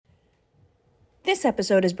This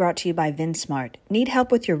episode is brought to you by VinSmart. Need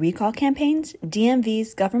help with your recall campaigns?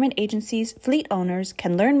 DMVs, government agencies, fleet owners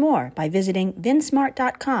can learn more by visiting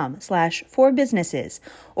vinsmart.com/forbusinesses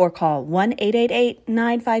or call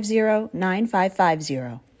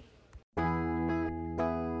 1-888-950-9550.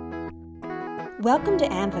 Welcome to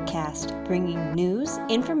AMVAcast, bringing news,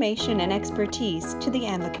 information, and expertise to the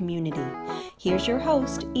AMVA community. Here's your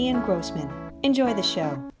host, Ian Grossman. Enjoy the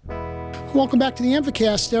show. Welcome back to the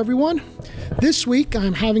AMVAcast, everyone. This week,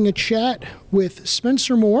 I'm having a chat with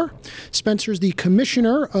Spencer Moore. Spencer is the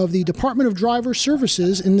Commissioner of the Department of Driver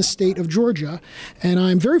Services in the state of Georgia, and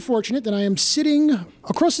I'm very fortunate that I am sitting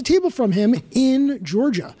across the table from him in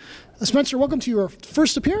Georgia. Spencer, welcome to your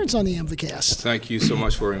first appearance on the AMVAcast. Thank you so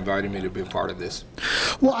much for inviting me to be a part of this.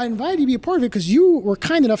 Well, I invited you to be a part of it because you were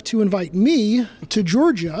kind enough to invite me to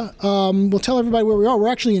Georgia. We'll tell everybody where we are. We're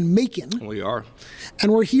actually in Macon. We are.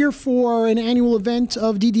 And we're here for an annual event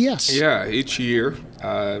of DDS. Yeah, each year,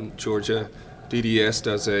 Georgia DDS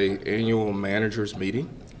does an annual managers meeting.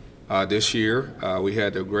 This year, we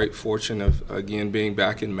had the great fortune of, again, being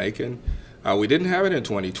back in Macon. We didn't have it in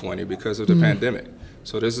 2020 because of the pandemic.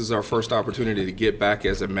 So this is our first opportunity to get back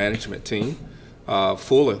as a management team,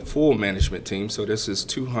 full management team. So this is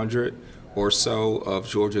 200 or so of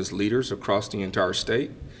Georgia's leaders across the entire state.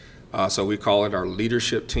 So we call it our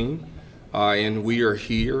leadership team. And we are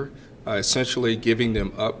here essentially giving them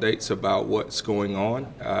updates about what's going on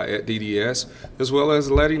at DDS, as well as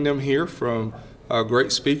letting them hear from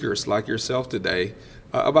great speakers like yourself today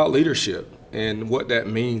about leadership and what that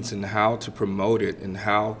means and how to promote it and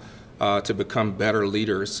how to become better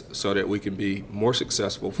leaders so that we can be more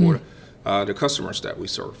successful for the customers that we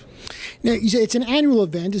serve. Now, you say it's an annual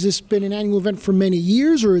event. Has this been an annual event for many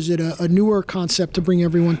years, or is it a newer concept to bring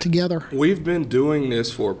everyone together? We've been doing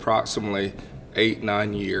this for approximately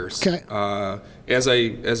 8-9 years. Okay. As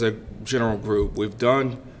a general group, we've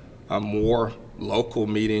done more local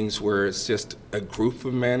meetings where it's just a group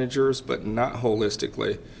of managers, but not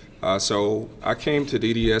holistically. So I came to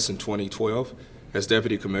DDS in 2012 as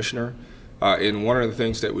Deputy Commissioner, and one of the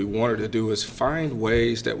things that we wanted to do is find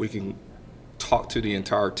ways that we can talk to the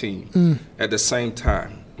entire team at the same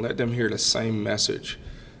time, let them hear the same message,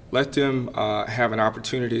 let them have an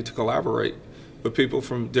opportunity to collaborate with people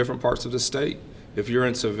from different parts of the state. If you're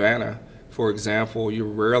in Savannah, for example, you're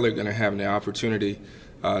rarely going to have the opportunity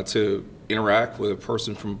to interact with a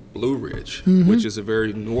person from Blue Ridge, which is a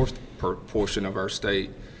very north portion of our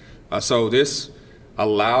state. So this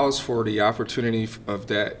allows for the opportunity of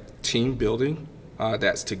that team building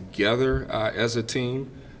that's together as a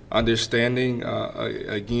team, understanding,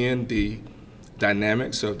 again, the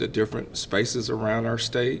dynamics of the different spaces around our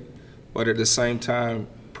state, but at the same time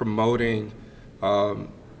promoting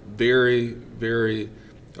very, very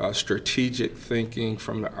strategic thinking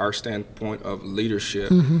from our standpoint of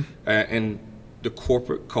leadership and the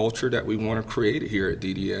corporate culture that we want to create here at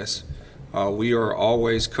DDS. We are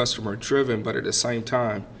always customer driven, but at the same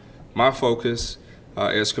time, my focus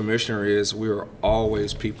as commissioner is we are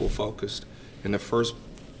always people focused. And the first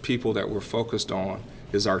people that we're focused on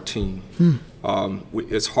is our team.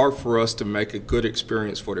 It's hard for us to make a good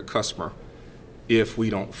experience for the customer if we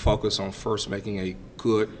don't focus on first making a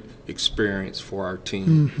good experience for our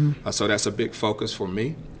team. So that's a big focus for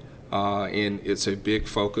me, and it's a big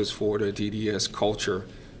focus for the DDS culture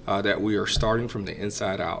that we are starting from the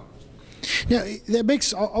inside out. Now, that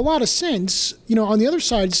makes a lot of sense. You know, on the other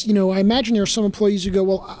side, I imagine there are some employees who go,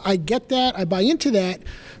 well, I get that, I buy into that,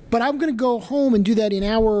 but I'm going to go home and do that in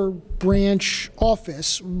our branch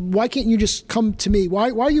office. Why can't you just come to me?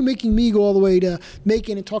 Why are you making me go all the way to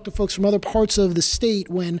Macon and talk to folks from other parts of the state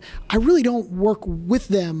when I really don't work with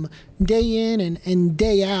them day in and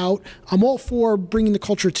day out? I'm all for bringing the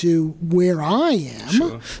culture to where I am.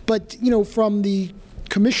 Sure. But, from the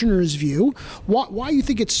commissioner's view, why you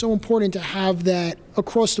think it's so important to have that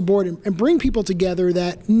across the board and bring people together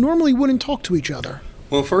that normally wouldn't talk to each other?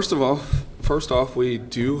 Well, first off, we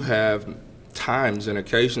do have times and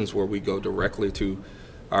occasions where we go directly to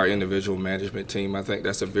our individual management team. I think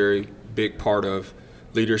that's a very big part of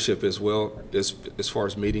leadership as well, as far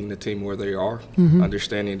as meeting the team where they are,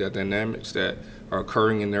 understanding the dynamics that are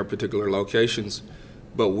occurring in their particular locations.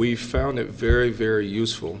 But we found it very, very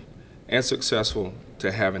useful and successful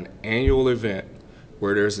to have an annual event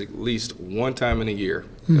where there's at least one time in a year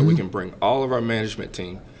that we can bring all of our management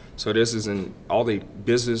team. So this is in all the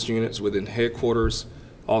business units within headquarters,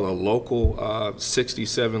 all the local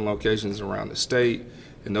 67 locations around the state,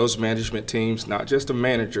 and those management teams, not just a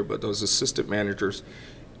manager, but those assistant managers,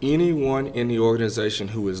 anyone in the organization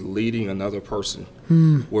who is leading another person,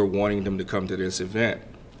 we're wanting them to come to this event.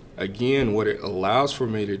 Again, what it allows for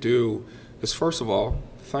me to do is, first of all,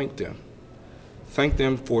 thank them. Thank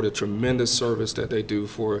them for the tremendous service that they do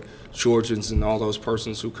for Georgians and all those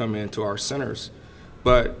persons who come into our centers.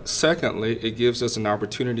 But secondly, it gives us an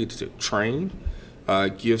opportunity to train,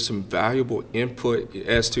 give some valuable input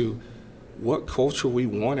as to what culture we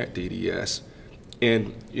want at DDS.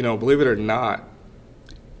 And, believe it or not,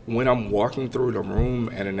 when I'm walking through the room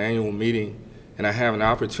at an annual meeting and I have an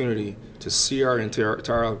opportunity to see our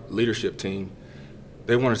entire leadership team,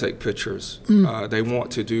 they want to take pictures. They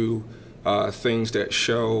want to do things that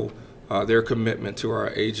show their commitment to our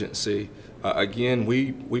agency. Again,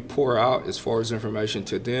 we pour out as far as information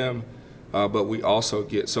to them, but we also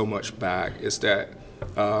get so much back. It's that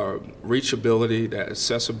reachability, that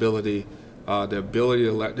accessibility, the ability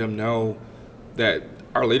to let them know that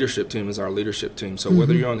our leadership team is our leadership team. So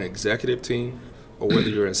whether you're on the executive team or whether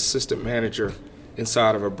you're an assistant manager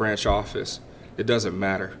inside of a branch office, it doesn't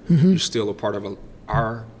matter. You're still a part of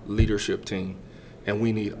our leadership team. And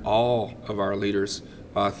we need all of our leaders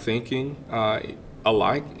thinking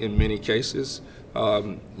alike in many cases,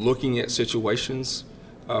 looking at situations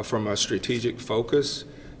from a strategic focus,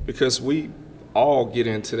 because we all get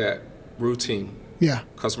into that routine. Yeah.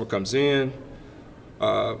 Customer comes in,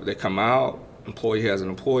 they come out, employee has an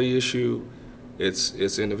employee issue,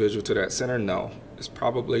 it's individual to that center. No, it's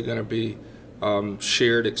probably going to be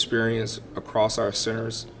shared experience across our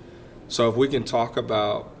centers. So if we can talk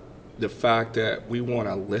about the fact that we want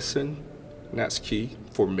to listen, and that's key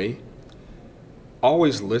for me,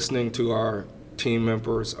 always listening to our team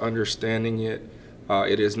members, understanding it.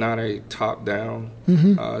 It is not a top-down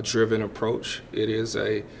driven approach. It is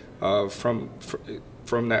a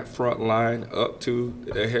from that front line up to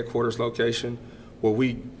the headquarters location, where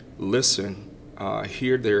we listen,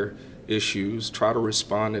 hear their issues, try to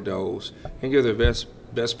respond to those, and give the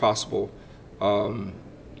best possible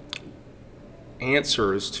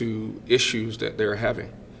answers to issues that they're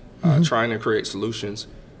having, trying to create solutions,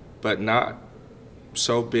 but not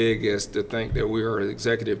so big as to think that we are an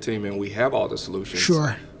executive team and we have all the solutions.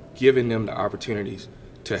 Sure. Giving them the opportunities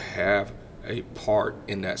to have a part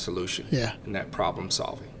in that solution, in that problem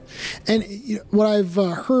solving. And what I've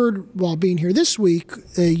heard while being here this week,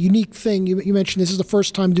 a unique thing, you mentioned this is the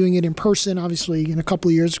first time doing it in person, obviously in a couple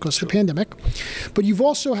of years because of the pandemic, but you've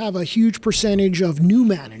also have a huge percentage of new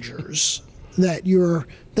managers that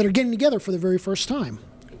are getting together for the very first time.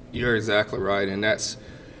 You're exactly right, and that's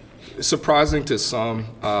surprising to some.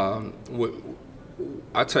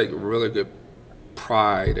 I take really good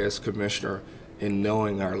pride as commissioner in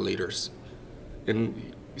knowing our leaders.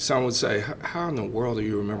 And some would say, how in the world do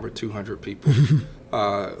you remember 200 people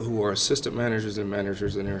who are assistant managers and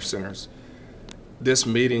managers in their centers? This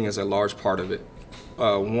meeting is a large part of it.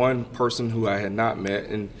 One person who I had not met,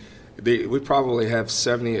 and we probably have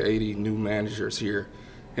 70 or 80 new managers here.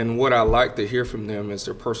 And what I like to hear from them is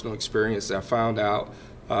their personal experience. I found out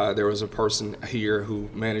there was a person here who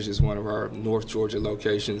manages one of our North Georgia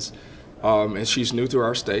locations, and she's new to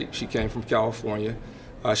our state. She came from California.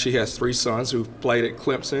 She has 3 sons who played at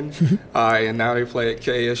Clemson, and now they play at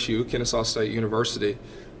KSU, Kennesaw State University.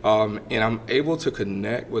 And I'm able to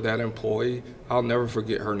connect with that employee. I'll never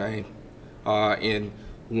forget her name. And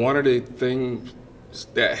one of the things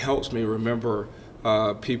that helps me remember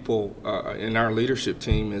people in our leadership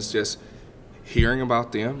team is just hearing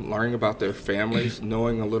about them, learning about their families,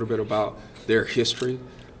 knowing a little bit about their history.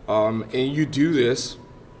 And you do this,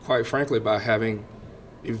 quite frankly, by having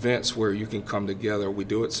events where you can come together. We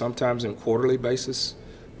do it sometimes on a quarterly basis,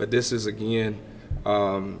 but this is, again,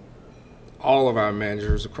 all of our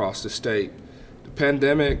managers across the state. The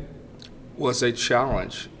pandemic was a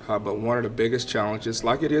challenge, but one of the biggest challenges,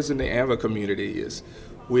 like it is in the AMVA community, is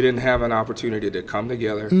we didn't have an opportunity to come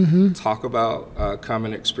together, talk about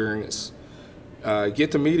common experience,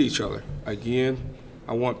 get to meet each other. Again,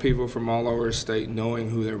 I want people from all over the state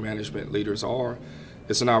knowing who their management leaders are.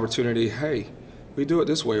 It's an opportunity, hey, we do it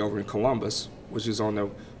this way over in Columbus, which is on the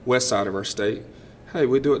west side of our state. Hey,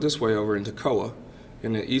 we do it this way over in Toccoa,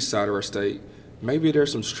 in the east side of our state. Maybe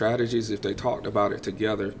there's some strategies, if they talked about it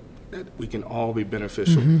together, that we can all be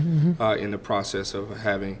beneficial in the process of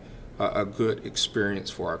having a good experience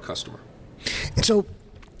for our customer. And so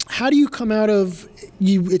how do you come out of,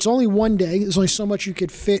 it's only one day, there's only so much you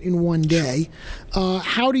could fit in one day.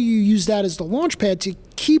 How do you use that as the launch pad to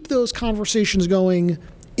keep those conversations going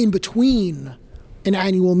in between an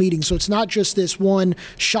annual meeting? So it's not just this one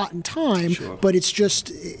shot in time, but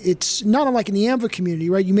it's not unlike in the AMVA community,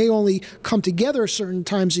 right? You may only come together certain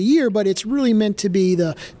times a year, but it's really meant to be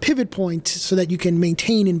the pivot point so that you can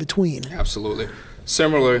maintain in between. Absolutely.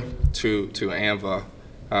 Similar to AMVA,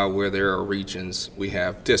 where there are regions, we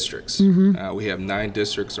have districts. We have 9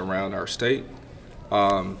 districts around our state.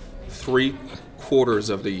 3 quarters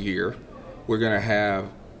of the year, we're going to have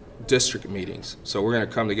district meetings. So we're going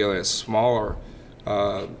to come together as smaller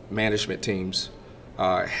management teams,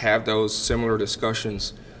 have those similar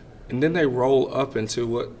discussions, and then they roll up into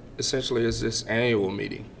what essentially is this annual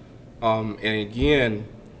meeting. And again,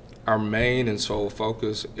 our main and sole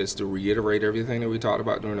focus is to reiterate everything that we talked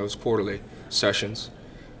about during those quarterly sessions.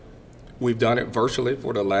 We've done it virtually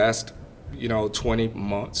for the last 20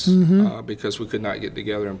 months because we could not get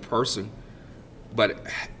together in person. But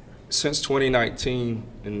since 2019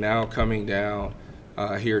 and now coming down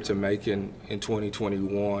here to Macon in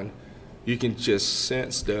 2021, you can just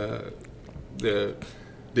sense the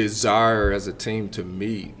desire as a team to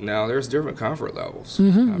meet. Now there's different comfort levels. I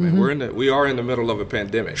mean, we are in the middle of a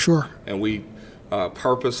pandemic. Sure. And we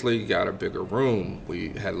purposely got a bigger room. We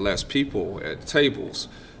had less people at tables.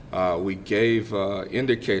 We gave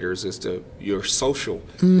indicators as to your social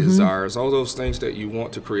desires, all those things that you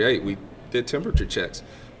want to create. We did temperature checks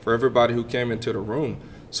for everybody who came into the room.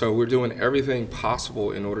 So we're doing everything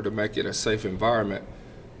possible in order to make it a safe environment.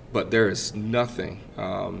 But there is nothing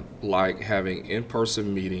like having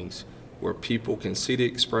in-person meetings where people can see the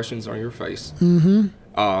expressions on your face, and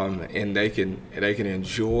they can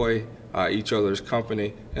enjoy each other's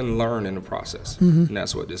company and learn in the process. And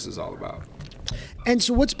that's what this is all about. And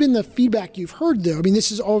so what's been the feedback you've heard, though? I mean,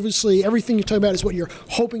 this is obviously, everything you're talking about is what you're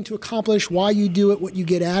hoping to accomplish, why you do it, what you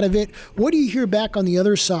get out of it. What do you hear back on the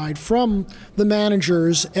other side from the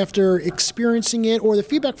managers after experiencing it, or the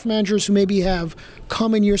feedback from managers who maybe have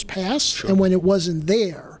come in years past and when it wasn't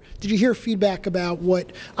there? Did you hear feedback about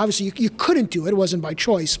what, obviously you couldn't do it wasn't by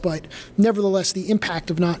choice, but nevertheless the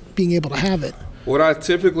impact of not being able to have it? What I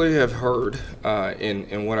typically have heard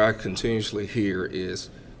and what I continuously hear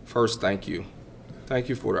is, first, thank you. Thank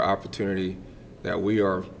you for the opportunity that we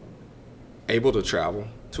are able to travel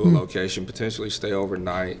to a location, potentially stay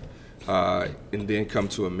overnight, and then come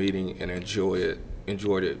to a meeting and enjoy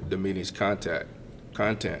the meeting's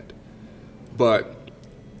content. But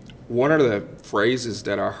one of the phrases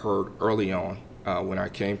that I heard early on when I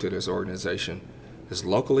came to this organization is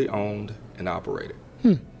locally owned and operated.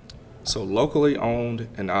 So locally owned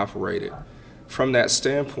and operated. From that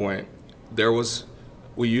standpoint,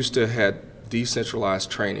 we used to have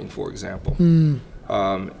decentralized training, for example.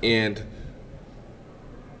 And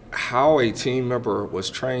how a team member was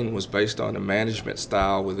trained was based on the management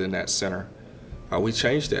style within that center. We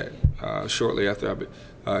changed that shortly after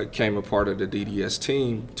I became a part of the DDS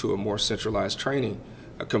team to a more centralized training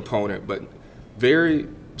component. But very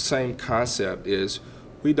same concept is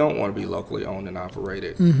we don't want to be locally owned and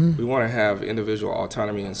operated. We want to have individual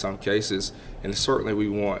autonomy in some cases, and certainly we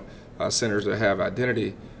want centers to have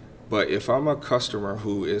identity. But if I'm a customer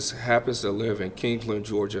who happens to live in Kingsland,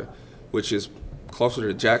 Georgia, which is closer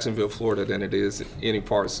to Jacksonville, Florida than it is in any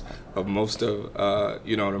parts of most of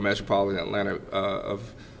the metropolitan Atlanta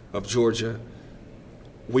of Georgia,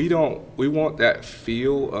 we want that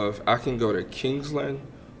feel of I can go to Kingsland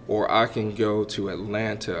or I can go to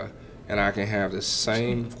Atlanta and I can have the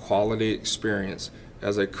same quality experience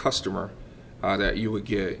as a customer that you would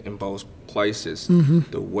get in both places.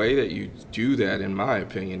 The way that you do that, in my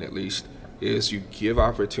opinion at least, is you give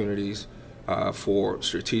opportunities for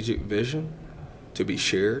strategic vision to be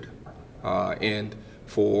shared and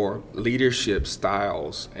for leadership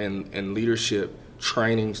styles and leadership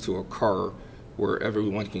trainings to occur where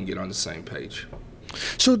everyone can get on the same page.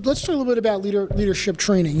 So let's talk a little bit about leadership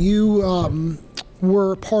training. You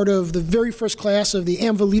were part of the very first class of the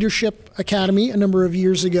AMVA Leadership Academy a number of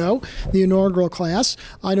years ago, the inaugural class.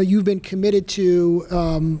 I know you've been committed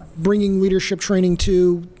to bringing leadership training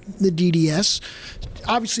to the DDS.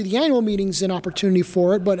 Obviously, the annual meeting is an opportunity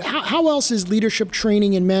for it, but how else is leadership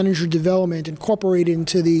training and manager development incorporated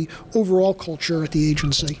into the overall culture at the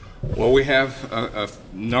agency? Well, we have a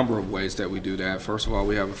number of ways that we do that. First of all,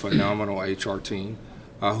 we have a phenomenal HR team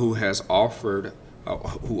who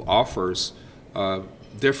offers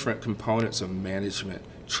different components of management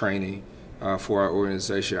training for our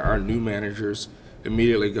organization. Our new managers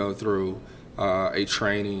immediately go through a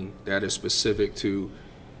training that is specific to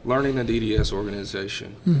learning the DDS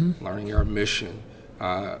organization, learning our mission,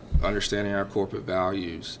 understanding our corporate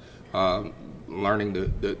values, learning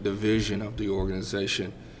the vision of the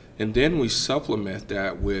organization. And then we supplement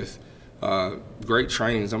that with great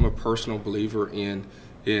trainings. I'm a personal believer in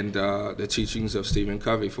the teachings of Stephen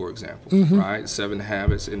Covey, for example, right? 7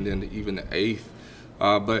 Habits, and then even the 8th.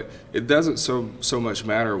 But it doesn't so much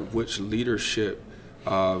matter which leadership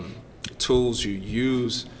tools you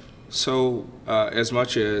use, as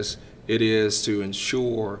much as it is to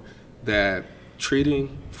ensure that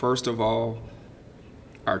treating, first of all,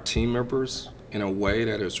 our team members in a way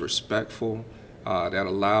that is respectful, that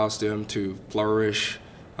allows them to flourish.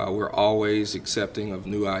 We're always accepting of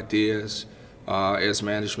new ideas as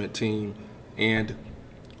management team, and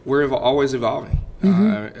we're always evolving.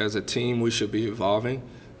 As a team, we should be evolving.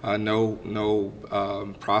 No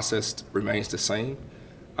process remains the same.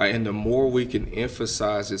 And the more we can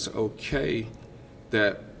emphasize it's okay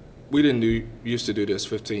that we didn't used to do this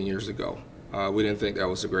 15 years ago. We didn't think that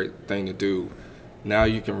was a great thing to do. Now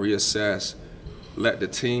you can reassess, let the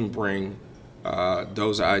team bring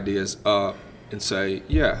those ideas up and say,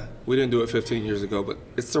 yeah, we didn't do it 15 years ago, but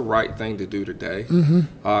it's the right thing to do today.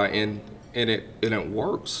 And it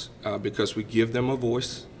works because we give them a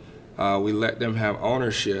voice. We let them have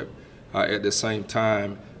ownership. At the same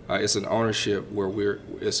time, it's an ownership where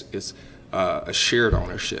it's a shared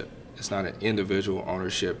ownership. It's not an individual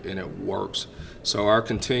ownership, and it works. So our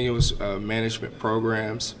continuous management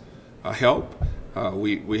programs help.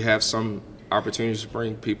 We have some opportunities to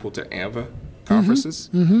bring people to ANVA conferences,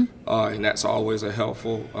 and that's always a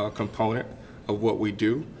helpful component of what we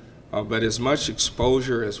do. But as much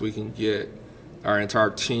exposure as we can get our entire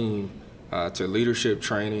team to leadership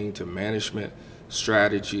training, to management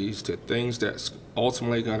strategies, to things that's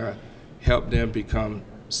ultimately going to help them become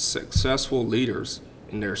successful leaders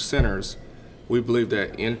in their centers, we believe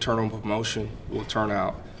that internal promotion will turn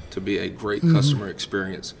out to be a great customer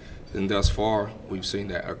experience. And thus far, we've seen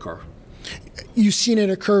that occur. You've seen it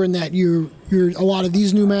occur in that you're a lot of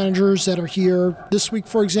these new managers that are here this week,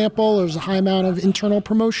 for example, there's a high amount of internal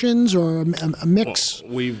promotions or a mix?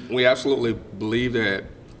 Well, we absolutely believe that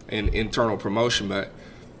in internal promotion, but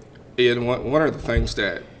one of the things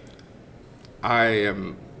that I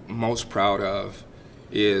am most proud of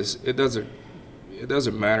is it doesn't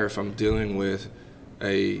matter if I'm dealing with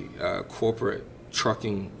a corporate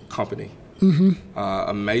trucking company,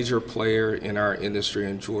 a major player in our industry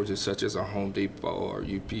in Georgia, such as a Home Depot or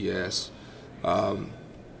UPS.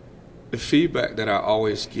 The feedback that I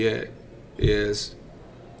always get is,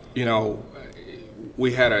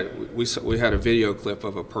 we had a video clip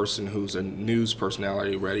of a person who's a news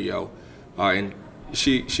personality, radio, and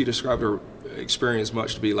she described her experience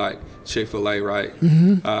much to be like Chick-fil-A, right?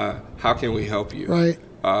 How can we help you? Right.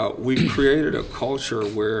 We've created a culture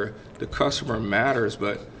where the customer matters,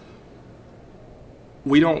 but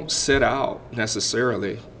we don't set out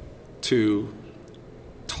necessarily to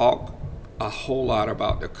talk a whole lot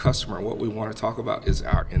about the customer. What we want to talk about is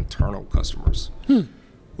our internal customers.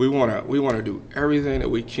 We want to do everything that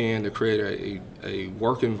we can to create a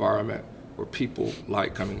work environment where people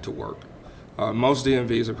like coming to work. Most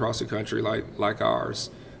DMVs across the country, like ours,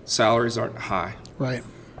 salaries aren't high. Right.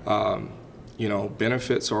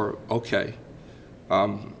 Benefits are okay.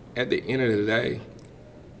 At the end of the day,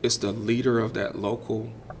 it's the leader of that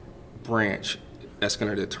local branch that's going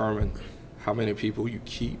to determine how many people you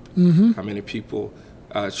keep, how many people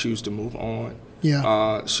choose to move on.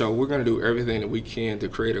 Yeah. So we're going to do everything that we can to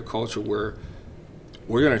create a culture where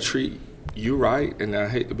we're going to treat you right, and I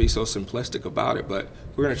hate to be so simplistic about it, but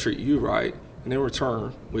we're going to treat you right, and in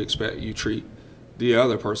return, we expect you treat the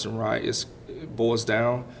other person right. It boils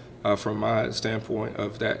down, from my standpoint,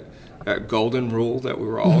 of that golden rule that we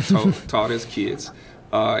were all taught as kids.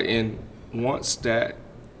 And once that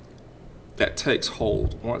takes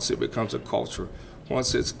hold, once it becomes a culture,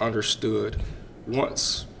 once it's understood,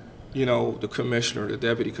 once the commissioner, the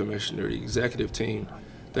deputy commissioner, the executive team,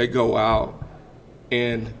 they go out,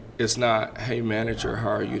 and it's not, hey manager, how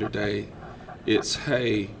are you today? It's,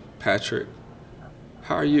 hey Patrick,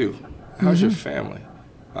 how are you? How's your family?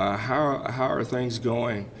 How are things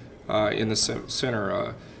going in the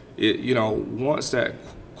center? Once that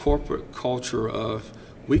corporate culture of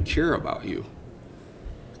we care about you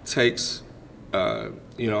takes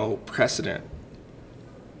precedent,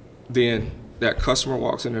 then that customer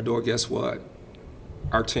walks in the door, guess what?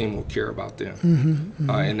 Our team will care about them.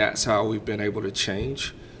 And that's how we've been able to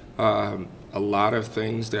change a lot of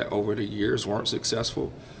things that over the years weren't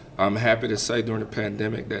successful. I'm happy to say during the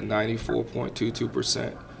pandemic that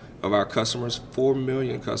 94.22% of our customers, 4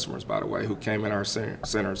 million customers, by the way, who came in our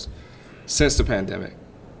centers since the pandemic.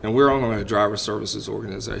 And we're only a driver services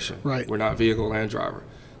organization. Right. We're not vehicle and driver.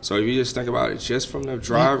 So if you just think about it just from the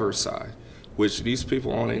driver's side, which these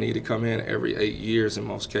people only need to come in every 8 years in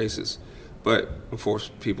most cases. But of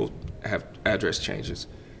course, people have address changes.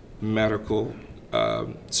 Medical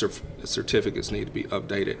certificates need to be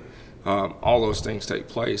updated. All those things take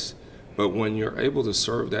place. But when you're able to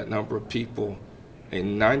serve that number of people,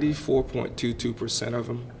 and 94.22% of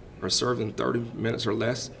them are served in 30 minutes or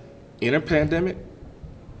less in a pandemic,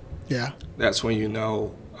 Yeah. that's when you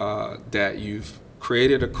know that you've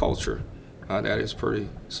created a culture that is pretty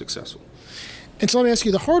successful. And so let me ask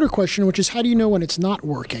you the harder question, which is how do you know when it's not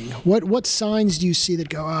working? What signs do you see that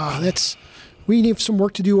go, we need some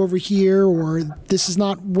work to do over here, or this is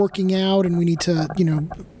not working out and we need to,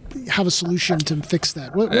 have a solution to fix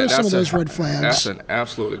that? What are some of those red flags? That's an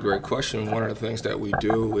absolutely great question. One of the things that we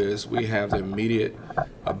do is we have the immediate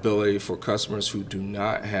ability for customers who do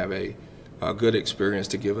not have a good experience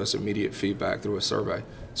to give us immediate feedback through a survey.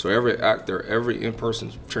 So every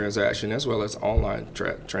in-person transaction as well as online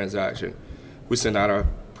transaction, we send out a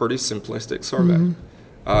pretty simplistic survey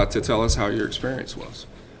to tell us how your experience was.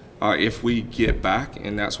 If we get back,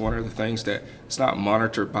 and that's one of the things that it's not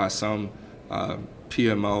monitored by some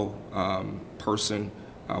PMO person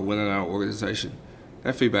within our organization,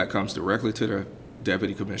 that feedback comes directly to the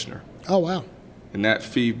deputy commissioner. Oh, wow. And that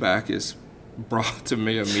feedback is brought to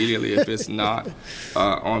me immediately if it's not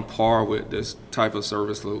on par with this type of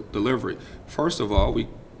service delivery. First of all,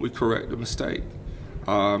 we correct the mistake.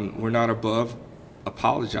 We're not above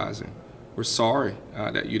apologizing. We're sorry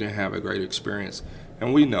that you didn't have a great experience.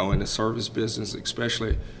 And we know in the service business,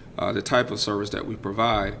 especially the type of service that we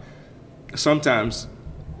provide, sometimes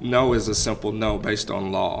no is a simple no based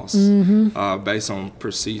on laws, based on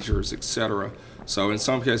procedures, etc. So in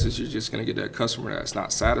some cases, you're just going to get that customer that's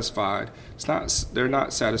not satisfied. They're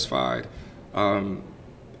not satisfied on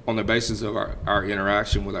the basis of our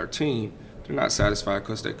interaction with our team. They're not satisfied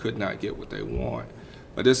because they could not get what they want.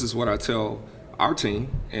 But this is what I tell our team,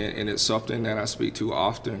 and it's something that I speak to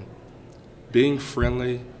often. Being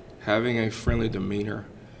friendly, having a friendly demeanor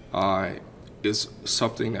is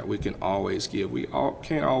something that we can always give. We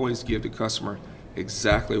can't always give the customer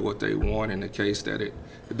exactly what they want in the case that it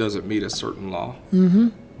doesn't meet a certain law.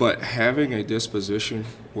 But having a disposition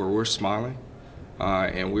where we're smiling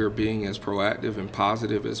and we're being as proactive and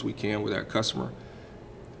positive as we can with our customer,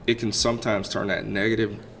 it can sometimes turn that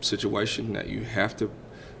negative situation that you have to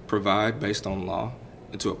provide based on law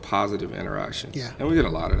into a positive interaction. Yeah. And we get a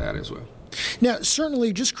lot of that as well. Now,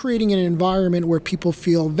 certainly just creating an environment where people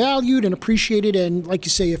feel valued and appreciated, and like you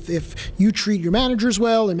say, if you treat your managers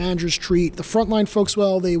well and managers treat the frontline folks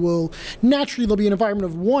well, there'll be an environment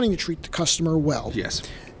of wanting to treat the customer well. Yes.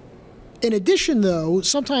 In addition, though,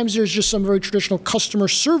 sometimes there's just some very traditional customer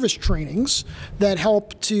service trainings that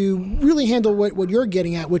help to really handle what you're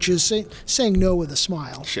getting at, which is saying no with a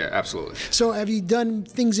smile. Yeah, absolutely. So have you done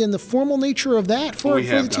things in the formal nature of that for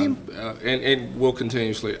the team? And we'll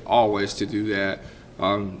continuously always to do that.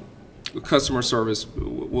 Customer service,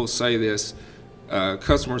 we'll say this,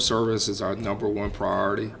 customer service is our number one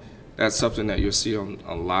priority. That's something that you'll see on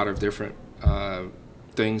a lot of different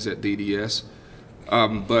things at DDS.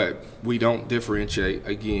 But we don't differentiate,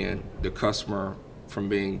 again, the customer from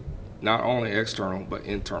being not only external but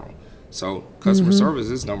internal. So customer service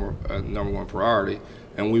is number one priority,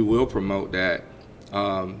 and we will promote that.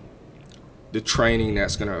 The training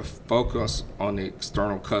that's going to focus on the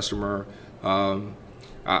external customer.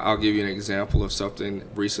 I'll give you an example of something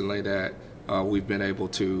recently that we've been able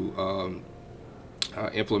to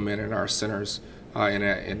implement in our centers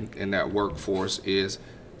in that workforce is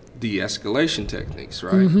de-escalation techniques,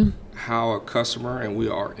 right? How a customer, and we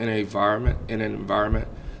are in an environment,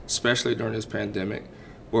 especially during this pandemic,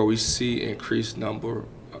 where we see increased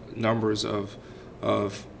numbers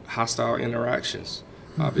of hostile interactions,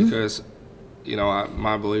 because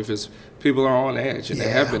my belief is people are on edge, and they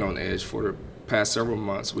have been on edge for the past several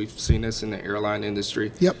months. We've seen this in the airline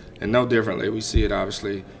industry, and no differently, we see it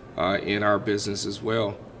obviously in our business as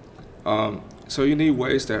well. So you need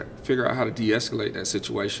ways to figure out how to de-escalate that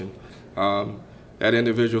situation. That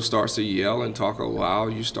individual starts to yell and talk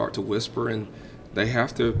loud, you start to whisper, and they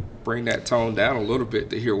have to bring that tone down a little bit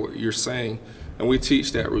to hear what you're saying. And we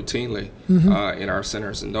teach that routinely in our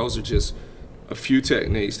centers. And those are just a few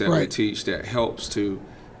techniques that we teach that helps to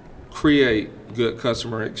create good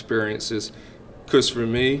customer experiences. Because for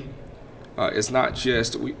me, it's not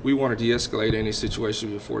just, we want to de-escalate any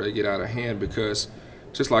situation before they get out of hand, because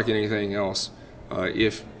just like anything else,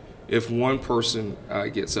 if one person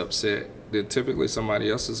gets upset, then typically somebody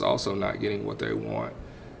else is also not getting what they want.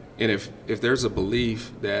 And if there's a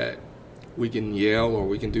belief that we can yell or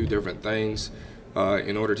we can do different things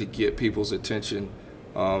in order to get people's attention,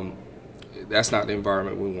 that's not the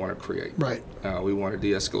environment we want to create. Right. We want to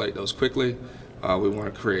de-escalate those quickly. We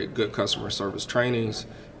want to create good customer service trainings.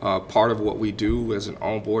 Part of what we do as an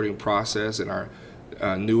onboarding process in our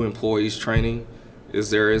new employees training is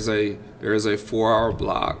there is a 4-hour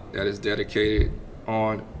block that is dedicated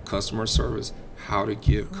on customer service, how to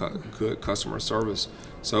give good customer service.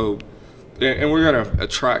 So and we're going to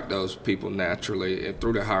attract those people naturally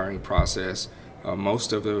through the hiring process.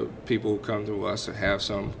 Most of the people who come to us have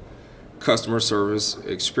some customer service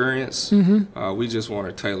experience. We just want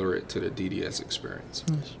to tailor it to the DDS experience.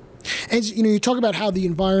 Nice. And you talk about how the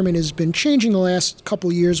environment has been changing the last couple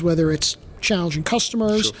of years, whether it's challenging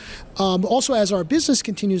customers. Sure. Also, as our business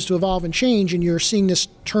continues to evolve and change, and you're seeing this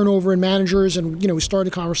turnover in managers, and we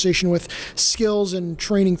started a conversation with skills and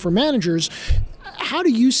training for managers. How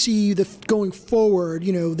do you see going forward,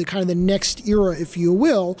 the kind of the next era, if you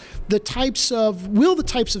will, the types of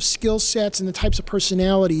skill sets and the types of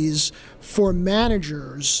personalities for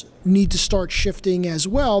managers need to start shifting as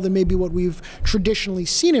well than maybe what we've traditionally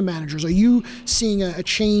seen in managers? Are you seeing a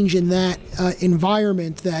change in that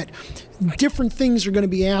environment, that different things are going to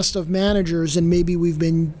be asked of managers than maybe we've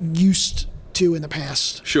been used to in the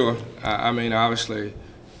past? Sure. I mean, obviously,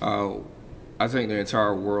 I think the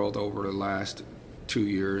entire world over the last 2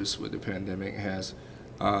 years with the pandemic has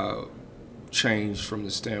changed from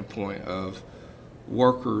the standpoint of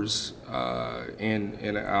workers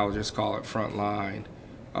and I'll just call it frontline.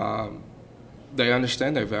 They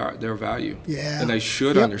understand their value, and they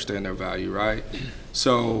should understand their value, right?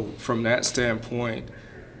 So from that standpoint,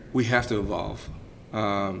 we have to evolve.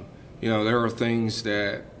 There are things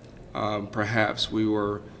that perhaps we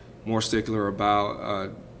were more stickler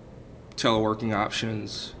about, teleworking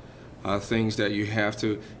options, things that you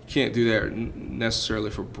can't do that necessarily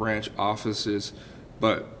for branch offices,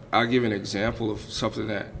 but I'll give an example of something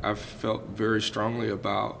that I've felt very strongly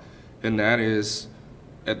about, and that is,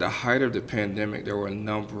 at the height of the pandemic, there were a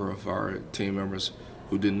number of our team members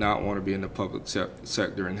who did not want to be in the public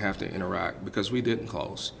sector and have to interact because we didn't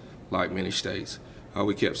close like many states.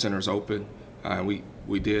 We kept centers open.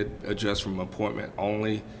 We did adjust from appointment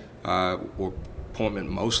only or appointment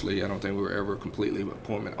mostly. I don't think we were ever completely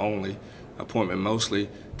appointment only, appointment mostly,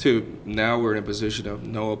 to now we're in a position of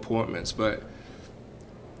no appointments. But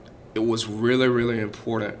it was really, really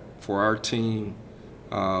important for our team,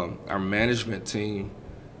 our management team,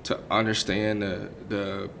 to understand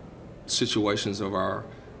the situations of our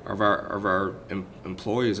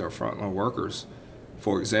employees, our frontline workers.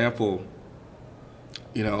 For example,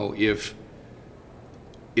 if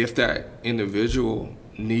that individual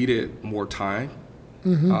needed more time,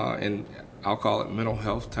 and I'll call it mental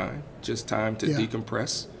health time, just time to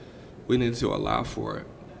decompress, we need to allow for it,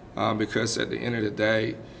 because at the end of the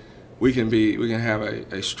day, we can have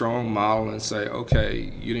a strong model and say,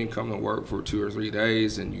 okay, you didn't come to work for 2 or 3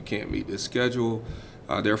 days and you can't meet this schedule,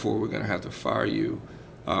 therefore we're going to have to fire you,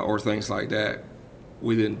 or things like that.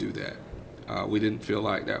 We didn't do that. We didn't feel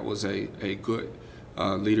like that was a good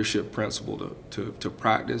leadership principle to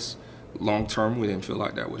practice. Long term, we didn't feel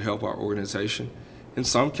like that would help our organization. In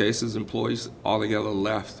some cases, employees altogether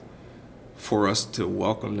left for us to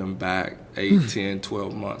welcome them back 8, 10,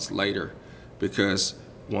 12 months later, because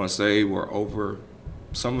once they were over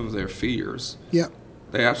some of their fears,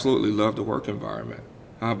 they absolutely loved the work environment,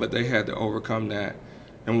 but they had to overcome that.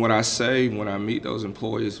 And what I say when I meet those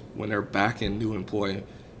employees, when they're back in new employee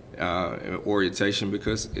orientation,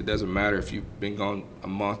 because it doesn't matter if you've been gone a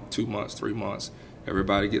month, 2 months, 3 months,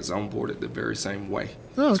 everybody gets onboarded the very same way.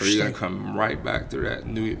 So you're going to come right back to that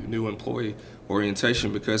new employee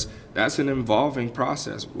orientation, because that's an evolving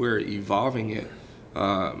process. We're evolving it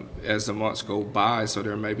as the months go by, so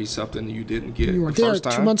there may be something you didn't get you weren't the there first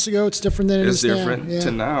time. 2 months ago, it's different than it is now. It's different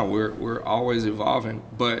to now. We're always evolving.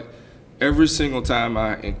 But every single time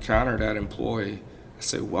I encounter that employee, I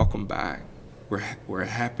say, welcome back. We're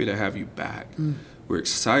happy to have you back. We're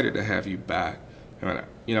excited to have you back.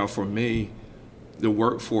 And, for me, the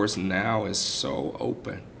workforce now is so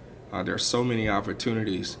open. There's so many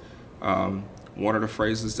opportunities. One of the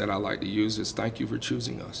phrases that I like to use is, thank you for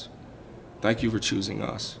choosing us. Thank you for choosing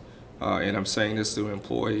us. And I'm saying this to an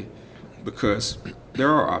employee because there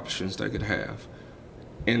are options they could have.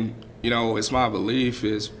 And, it's my belief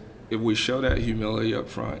is if we show that humility up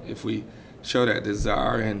front, if we show that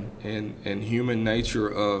desire and human nature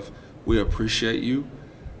of we appreciate you,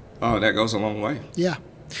 that goes a long way. Yeah.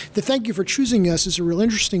 The thank you for choosing us is a real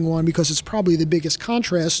interesting one, because it's probably the biggest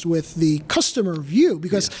contrast with the customer view,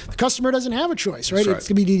 because the customer doesn't have a choice, right? It's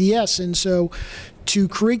going to be DDS. And so to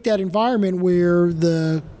create that environment where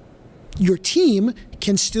your team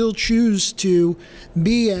can still choose to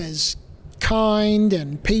be as kind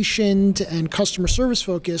and patient and customer service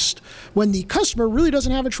focused when the customer really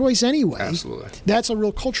doesn't have a choice anyway. Absolutely. That's a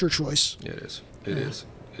real culture choice. It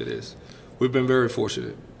is. We've been very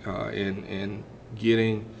fortunate in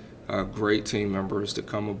getting great team members to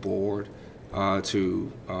come aboard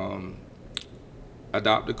to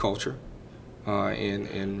adopt the culture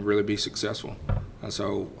and really be successful.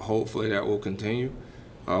 So hopefully that will continue.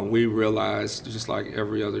 We realize, just like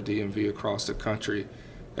every other DMV across the country,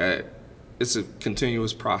 that it's a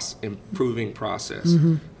continuous improving process,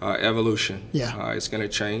 evolution. Yeah. It's going to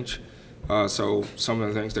change. So some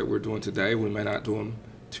of the things that we're doing today, we may not do them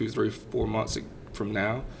 2, 3, 4 months from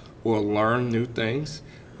now. We'll learn new things.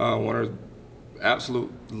 One of the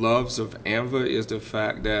absolute loves of AAMVA is the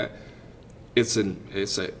fact that it's an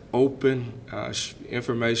open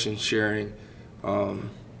information sharing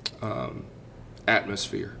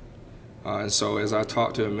atmosphere. And so as I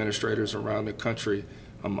talk to administrators around the country,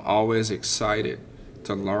 I'm always excited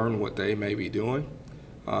to learn what they may be doing,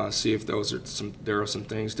 see if there are some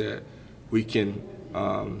things that we can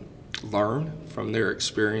learn from their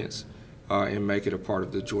experience and make it a part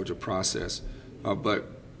of the Georgia process. But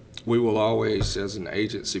we will always, as an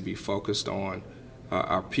agency, be focused on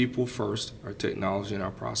our people first, our technology, and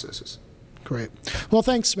our processes. Great. Well,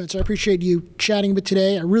 thanks, Spencer. I appreciate you chatting with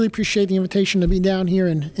today. I really appreciate the invitation to be down here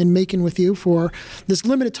in Macon with you for this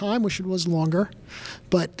limited time. Wish it was longer.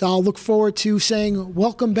 But I'll look forward to saying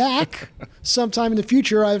welcome back sometime in the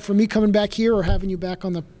future, either for me coming back here or having you back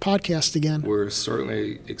on the podcast again. We're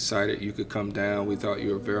certainly excited you could come down. We thought you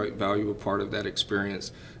were a very valuable part of that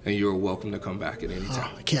experience, and you're welcome to come back at any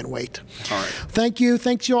time. I can't wait. All right. Thank you.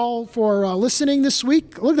 Thanks, y'all, for listening this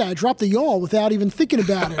week. Look at that. I dropped the y'all without even thinking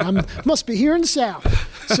about it. I must be here in the South.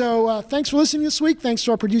 So thanks for listening this week. Thanks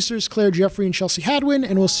to our producers, Claire Jeffrey and Chelsea Hadwin,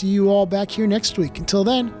 and we'll see you all back here next week. Until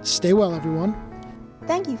then, stay well, everyone.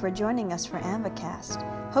 Thank you for joining us for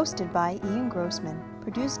AAMVAcast, hosted by Ian Grossman,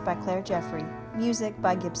 produced by Claire Jeffrey, music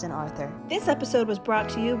by Gibson Arthur. This episode was brought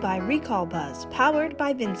to you by Recall Buzz, powered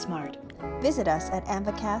by VinSmart. Visit us at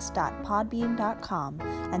amvacast.podbean.com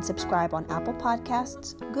and subscribe on Apple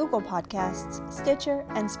Podcasts, Google Podcasts, Stitcher,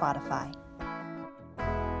 and Spotify.